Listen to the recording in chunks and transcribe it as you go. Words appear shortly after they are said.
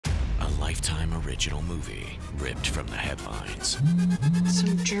Lifetime original movie ripped from the headlines.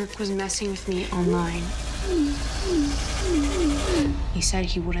 Some jerk was messing with me online. He said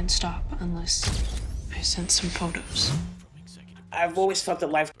he wouldn't stop unless I sent some photos. I've always felt that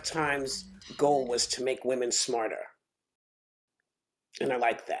Lifetime's goal was to make women smarter. And I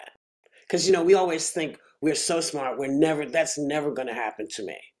like that. Because, you know, we always think we're so smart, that's never going to happen to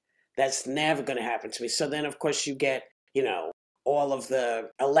me. That's never going to happen to me. So then, of course, you get, you know, all of the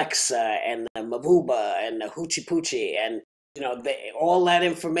Alexa and the Mabuba and the Hoochie Poochie and, you know, all that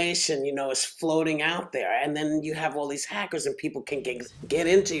information, you know, is floating out there. And then you have all these hackers and people can get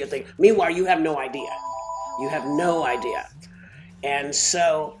into your thing. Meanwhile, you have no idea. You have no idea. And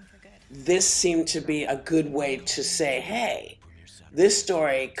so this seemed to be a good way to say, hey, this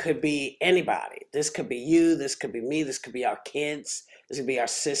story could be anybody. This could be you, this could be me, this could be our kids, this could be our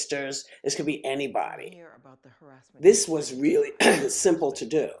sisters, this could be anybody. This was really simple to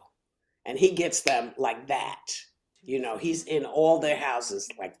do. And he gets them like that. You know, he's in all their houses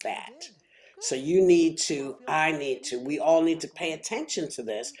like that. So you need to, I need to, we all need to pay attention to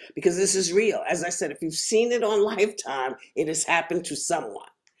this because this is real. As I said, if you've seen it on Lifetime, it has happened to someone.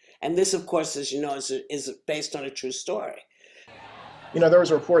 And this, of course, as you know, is based on a true story. You know, there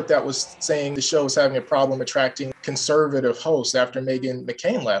was a report that was saying the show was having a problem attracting conservative hosts after Meghan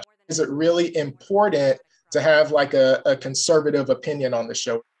McCain left. Is it really important to have like a conservative opinion on the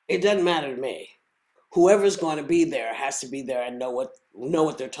show? It doesn't matter to me. Whoever's going to be there has to be there and know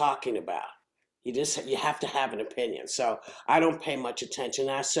what they're talking about. You have to have an opinion. So I don't pay much attention.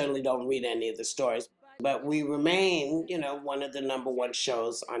 I certainly don't read any of the stories. But we remain, you know, one of the #1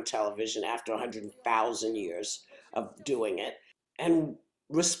 shows on television after 100,000 years of doing it. And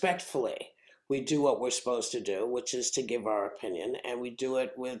respectfully, we do what we're supposed to do, which is to give our opinion, and we do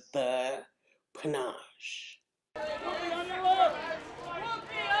it with panache.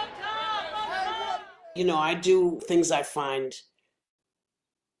 You know, I do things I find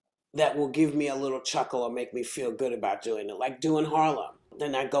that will give me a little chuckle or make me feel good about doing it, like doing Harlem.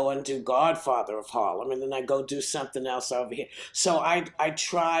 Then I go and do Godfather of Harlem, and then I go do something else over here. So I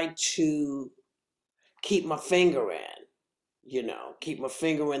try to keep my finger in. You know, keep my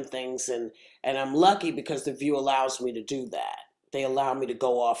finger in things, and I'm lucky because The View allows me to do that. They allow me to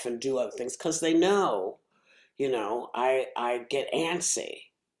go off and do other things because they know, you know, I get antsy.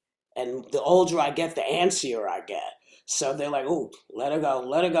 And the older I get, the antsier I get. So they're like, "Ooh, let her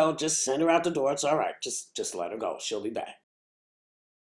go, just send her out the door. It's all right, just let her go. She'll be back."